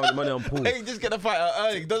 I got my money on Paul. Hey, just get the fight out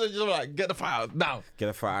early. Doesn't just like get the fight out now. Get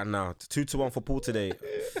a fight out now. 2-1 for Paul today.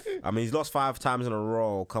 I mean, he's lost 5 times in a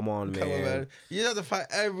row. Come on, man. You have to fight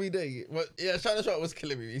every day. But yeah, Shannon Sharp was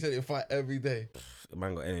killing me. He said he'd fight every day.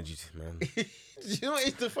 Man got energy, man. You know what? He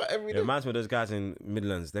used to fight every day. It reminds me of those guys in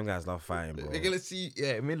Midlands. Them guys love fighting, bro. They're gonna see,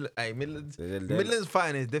 Midlands. Midlands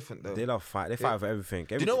fighting is different though. They love fight. They fight for everything.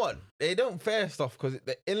 Do you know what? They don't fair stuff because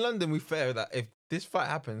in London we fair that if this fight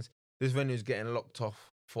happens, this venue is getting locked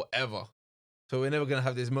off forever. So we're never gonna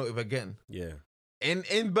have this motive again. Yeah.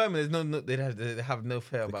 In Birmingham, they have no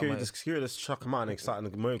fear about motive. The security just chuck them out and exciting.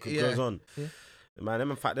 The motive goes on. Yeah. Man,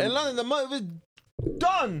 them in fact. In London, the motive is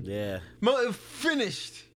done. Yeah. Motive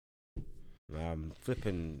finished.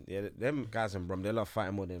 Flipping. Yeah, them guys in Brum, they love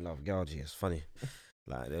fighting more than they love girl G. It's funny.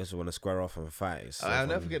 Like they just want to square off and fight. So I'll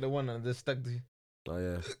never forget the one on the stag. Oh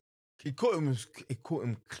yeah. He caught him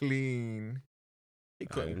clean. He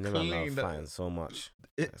caught him clean. Fighting so much.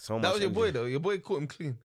 That was your boy though. Your boy caught him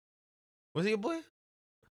clean. Was it your boy?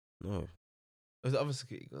 No. It was the other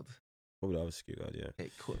security guard. Probably the other security guard, yeah.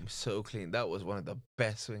 It caught him so clean. That was one of the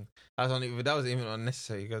best swings. That was even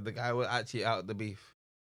unnecessary because the guy was actually out of the beef.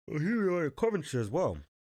 Well, here we are in Coventry as well.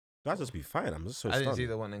 Guys just be fine. I'm just so stunned. I didn't see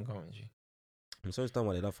the one in Coventry. I'm so stunned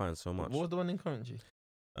why they love fighting so much. What was the one in Coventry?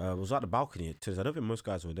 It was at the balcony. I don't think most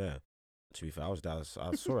guys were there. To be fair, I was there.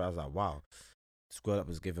 I saw it. I was like, wow. Squared up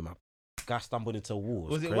was giving my guy stumbled into a wall.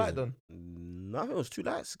 Was it white done? No, I think it was 2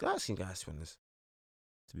 lights. Light-skinned guys, to be honest.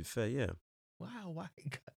 To be fair, yeah. Wow, why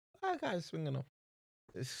guys swinging off?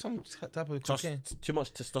 It's some type of cocaine. Too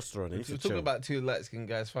much testosterone. We're talking about 2 light-skinned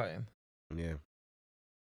guys fighting. Yeah.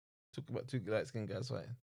 Talk about 2 light-skinned guys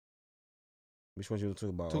fighting. Which ones you want to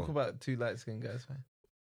talk about? Talk about 2 light-skinned guys fighting.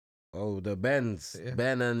 Oh, the Bens. Yeah.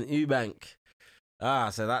 Ben and Eubank. So I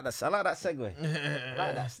like that segue. I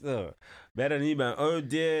like that still. Ben and Eubank. Oh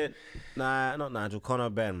dear. Nah, not Nigel.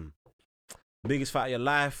 Conor Ben. Biggest fight of your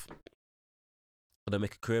life. Gonna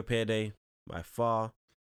make a career payday by far.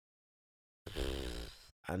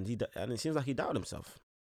 And it seems like he doubted himself.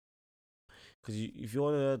 Because if you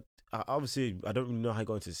want to, obviously, I don't really know how he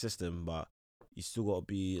got into the system, but you still got to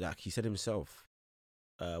be, like he said himself,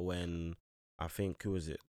 when I think, who was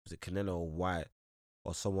it? Was it Canelo or White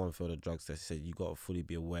or someone for the drugs test? He said, you got to fully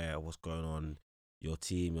be aware of what's going on. Your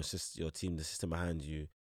team, the system behind you,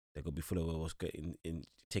 they're going to be full of what's getting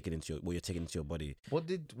what you're taking into your body. What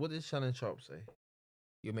did Shannon Sharp say?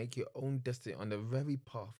 You make your own destiny on the very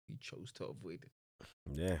path you chose to avoid it.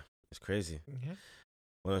 Yeah, it's crazy. Yeah.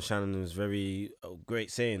 One of Shannon's very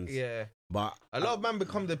great sayings. Yeah. But a lot of men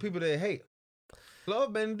become the people they hate. A lot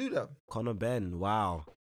of men do that. Conor Ben, wow.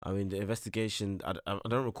 I mean, the investigation, I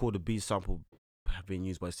don't recall the B sample being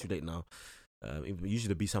used, but it's too late now. Usually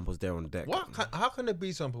the B sample's there on deck. How can the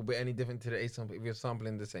B sample be any different to the A sample if you're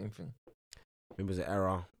sampling the same thing? Maybe it's an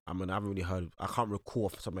error. I mean, I haven't really heard. I can't recall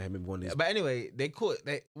off the top of my head. Maybe one of these. But anyway,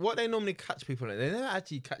 what they normally catch people on. They never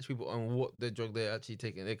actually catch people on what the drug they're actually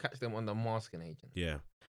taking. They catch them on the masking agent. Yeah,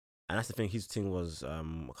 and that's the thing. His thing was I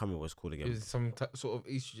can't remember what it's called again. It was some sort of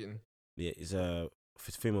estrogen. Yeah, it's a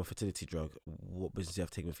female fertility drug. What business do you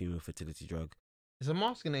have taking a female fertility drug? It's a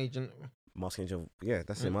masking agent. Masking agent. Yeah,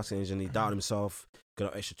 that's it. Masking agent. He doubted himself.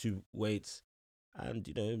 Got an extra 2 weights,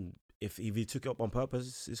 and if he took it up on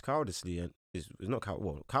purpose, it's cowardly and it's not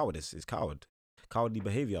cowardice. It's cowardly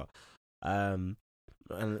behavior. And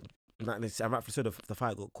rightfully so, the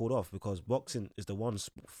fight got called off because boxing is the one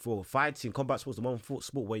for fighting. Combat sports the one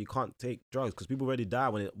sport where you can't take drugs because people already die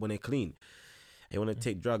when they're clean. They want to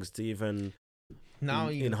take drugs to even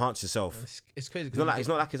enhance yourself. It's crazy. It's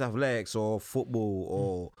not like it's athletics or football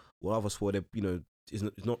or whatever sport.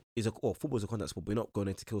 Football is a contact sport, but you're not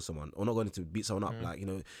going to kill someone or not going to beat someone up.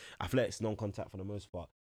 Athletics, non-contact for the most part.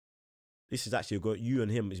 This is actually you and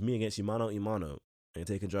him. It's me against you, mano. And you're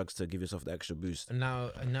taking drugs to give yourself the extra boost. And now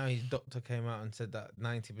his doctor came out and said that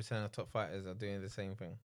 90% of top fighters are doing the same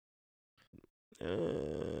thing.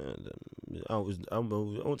 I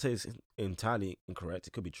won't say it's entirely incorrect.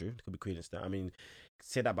 It could be true. It could be credence there. I mean,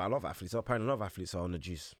 say that about a lot of athletes. Apparently, a lot of athletes are on the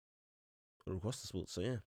juice all across the sport. So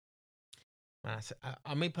yeah. Man,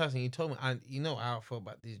 me personally, you told me, and you know how I feel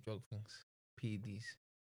about these drug things. PEDs.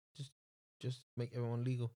 Just make everyone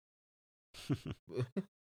legal.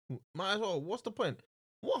 Might as well. What's the point?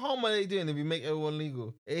 What harm are they doing if you make everyone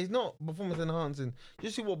legal? It's not performance enhancing.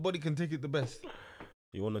 Just see what body can take it the best.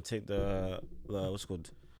 You want to take the what's it called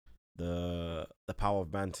the power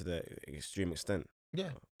of man to the extreme extent. Yeah.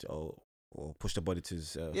 Or push the body to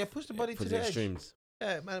his, push the body to the extremes.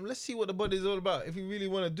 Yeah, man. Let's see what the body's all about. If you really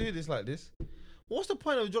want to do this like this, what's the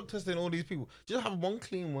point of drug testing all these people? Just have one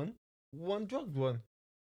clean one, one drugged one.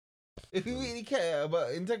 If you really care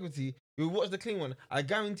about integrity, you watch the clean one. I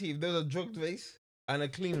guarantee if there's a drugged race and a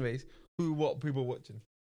clean race, what people watching?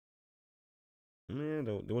 Yeah,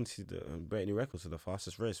 they want to see the break new records for the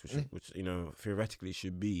fastest race, which theoretically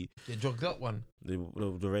should be the drugged up one. The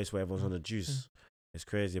race where everyone's on the juice. It's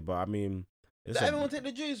crazy, but I mean, everyone take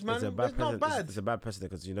the juice, man. It's not bad. It's a bad precedent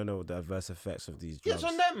because you don't know the adverse effects of these drugs. Yeah,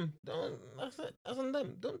 it's on them. That's on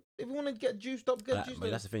them. If you want to get juiced up, get juiced up.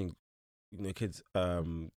 But that's the thing. Kids.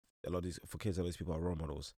 A lot of these people are role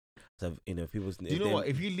models. So people. Do you know what?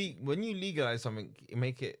 When you legalize something, you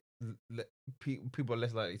make it people are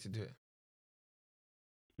less likely to do it.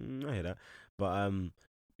 I hear that, but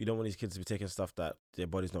you don't want these kids to be taking stuff that their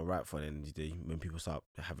body's not right for. Then when people start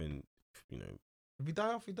having, if you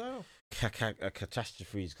die off, you die off.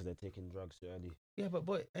 Catastrophes because they're taking drugs too early. Yeah, but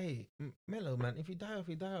boy, hey, Mellow man, if you die off,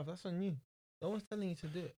 you die off. That's on you. No one's telling you to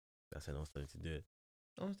do it. That's no one's telling you to do it.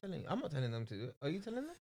 No one's telling you. I'm not telling them to do it. Are you telling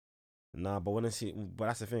them? Nah, but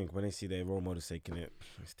that's the thing. When they see their role models taking it,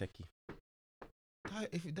 it's techie.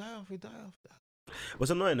 If you die off, you die off.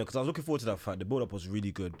 What's annoying though, because I was looking forward to that fight. The build up was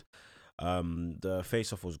really good. The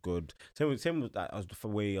face off was good. Same with that. I was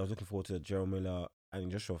looking forward to the Gerald Miller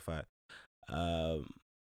and Joshua fight. And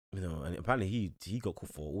apparently he got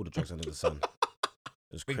caught for all the drugs under the sun.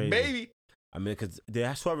 It was crazy. Big baby. I mean, because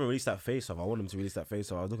they still haven't released that face off. I want them to release that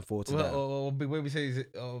face off. I was looking forward to that. Big baby says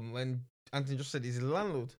when Anthony Joshua said he's a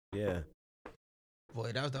landlord. Yeah.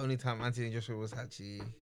 Boy, that was the only time Anthony Joshua was actually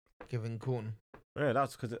giving corn. Yeah,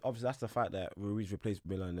 that's because obviously that's the fact that Ruiz replaced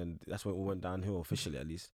Miller, and then that's when it went downhill officially, at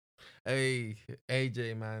least. Hey,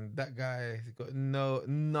 AJ, man, that guy got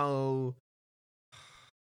no.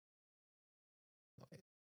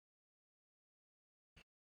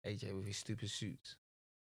 AJ with his stupid suits,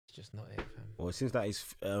 it's just not it, fam. Well, it seems like his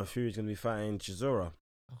Fury's gonna be fighting Chisora.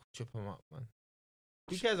 I'll chop him up, man.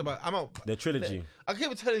 Who cares about? I'm out. The trilogy. I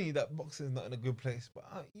keep telling you that boxing's not in a good place,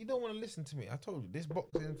 but you don't want to listen to me. I told you this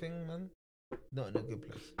boxing thing, man, not in a good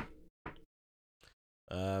place.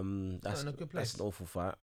 That's not in a good place. That's an awful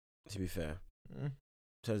fight. To be fair,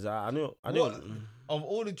 because I knew. Of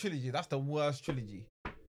all the trilogy, that's the worst trilogy.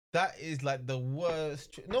 That is like the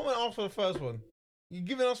worst. No one asked for the first one. You're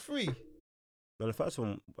giving us 3. No, the first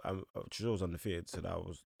one, Chisora was undefeated, so that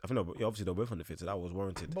was. I think obviously they were both undefeated, so that was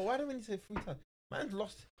warranted. But why don't we say 3 times? Man's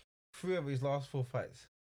lost 3 of his last 4 fights.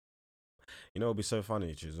 It'd be so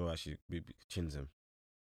funny. Chisora actually chins him.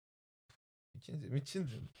 He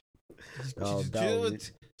chins him.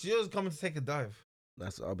 Chisora's coming to take a dive.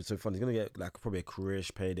 That'll be so funny. He's gonna get probably a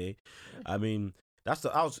careerish payday. I mean, that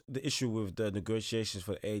was the issue with the negotiations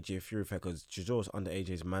for the AJ Fury fight, because Chisora's under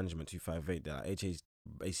AJ's management 258. That AJ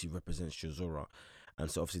basically represents Chisora, and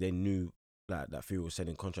so obviously they knew that Fury was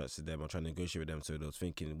sending contracts to them or trying to negotiate with them. So they was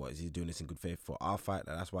thinking, what is he doing this in good faith for our fight?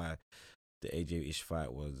 That's why the AJ-ish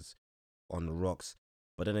fight was on the rocks.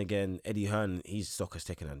 But then again, Eddie Hearn, his stock has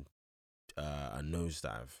taken a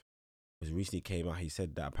nosedive. Because recently came out, he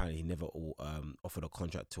said that apparently he never offered a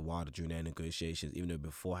contract to Wilder during their negotiations, even though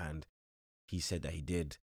beforehand he said that he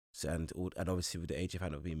did. So, and obviously with the AJ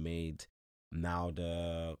fight not being made, now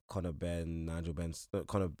the Conor Ben, Nigel Ben,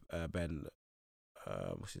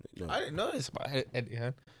 what's his name? No. I didn't know this about Eddie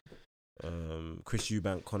Hearn. Chris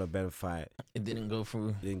Eubank, Conor Ben fight. It didn't go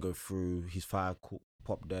through. His fighter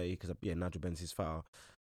popped there because Nigel Ben's his fighter.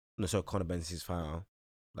 No, sorry, Conor Ben's his fighter.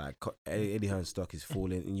 Like Eddie Hearn's stock is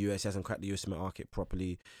falling in US. He hasn't cracked the US market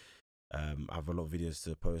properly. I have a lot of videos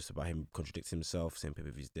to post about him contradicting himself, saying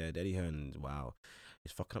if he's dead. Eddie Hearn, wow,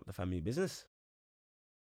 he's fucking up the family business.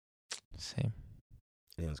 Same.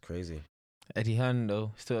 Eddie Hearn's crazy. Eddie Hearn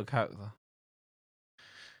though, still a character.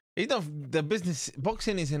 He's not the business.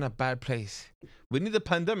 Boxing is in a bad place. We need a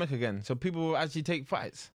pandemic again, so people will actually take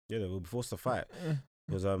fights. Yeah, they will be forced to fight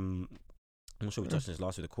because I'm not sure we touched on this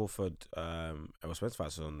last week. The Crawford Errol Spence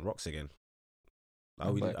fights on rocks again.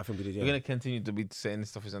 I think we did. Yeah. We're gonna continue to be saying this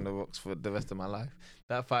stuff is on the rocks for the rest of my life.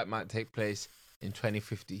 That fight might take place in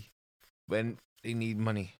 2050 when they need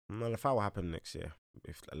money. No, the fight will happen next year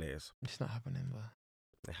if latest. It's not happening, bro.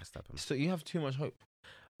 It has to happen. So you have too much hope.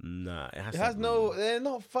 Nah, it It to has be- no. They're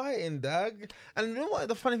not fighting, dog. And you know what?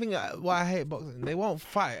 The funny thing, why I hate boxing, they won't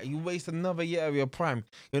fight. You waste another year of your prime.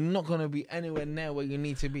 You're not gonna be anywhere near where you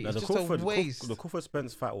need to be. Now, It's the just Crawford, a waste. the Crawford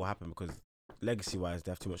Spence fight will happen because legacy-wise,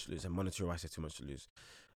 they have too much to lose, and monetary-wise, they have too much to lose.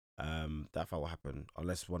 That fight will happen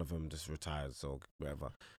unless one of them just retires or whatever.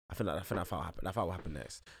 I think that fight will happen. That fight will happen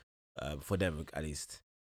next. For them at least.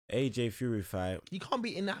 AJ Fury fight. You can't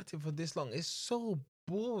be inactive for this long. It's so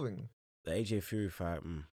boring. The AJ Fury fight.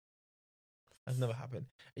 That's never happened.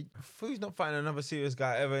 Fury's not fighting another serious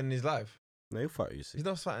guy ever in his life. No, he'll fight Usyk. He's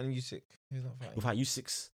not fighting Usyk. He's not fighting. He'll fight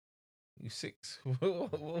U6. Usyk.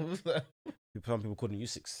 What was that? Some people call him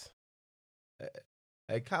U6.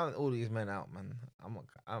 Hey, count all these men out, man.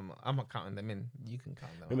 I'm not counting them in. You can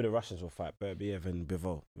count them. Maybe the Russians will fight Berbiev and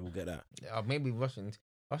Bivol. We'll get that. Yeah, maybe Russians.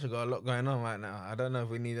 Russia got a lot going on right now. I don't know if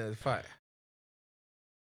we need a fight.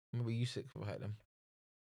 Maybe Usyk will fight them.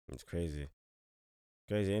 It's crazy.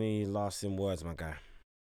 Crazy. Any lasting words, my guy?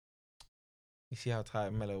 You see how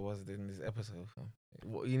tired Melo was in this episode, fam?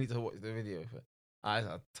 You need to watch the video. Fam. Eyes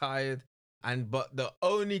are tired, but the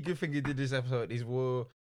only good thing he did this episode is wore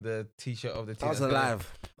the t-shirt of the team. I was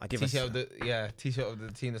alive. I give t-shirt of the t-shirt of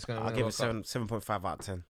the team that's gonna. I give it 7.5 out of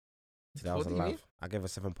 10. Today I was What do you mean? alive. I gave it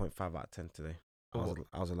 7.5 out of 10 today. I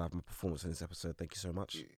was alive. My performance in this episode. Thank you so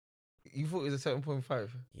much. You thought it was a 7.5?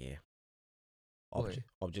 Yeah. Boy.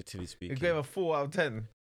 Objectively speaking. You gave a 4 out of 10.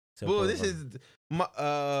 7.5. Bro, this is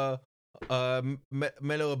Melo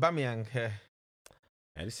Aubameyang here.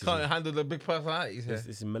 Yeah, this is Can't handle the big personalities here. this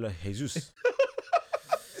is Melo Jesus.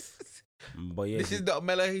 But yeah, This is not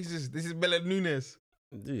Melo Jesus. This is Melo Nunes.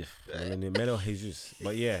 Melo Jesus.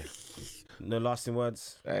 But yeah, no lasting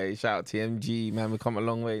words. Hey, shout out TMG, man. We come a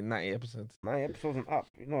long way. 90 episodes. 9 episodes and up.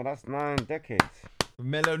 You know, that's 9 decades.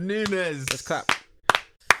 Melo Nunes. Let's clap.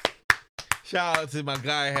 Shout out to my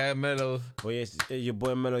guy here, Melo. But yes, your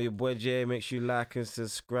boy Melo, your boy Jay. Make sure you like and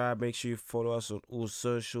subscribe. Make sure you follow us on all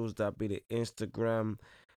socials. That be the Instagram.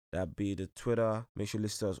 That be the Twitter. Make sure you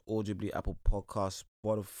listen to us audibly, Apple Podcasts,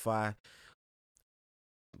 Spotify.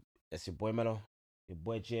 That's your boy Melo, your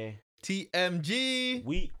boy Jay. TMG.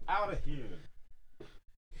 We out of here.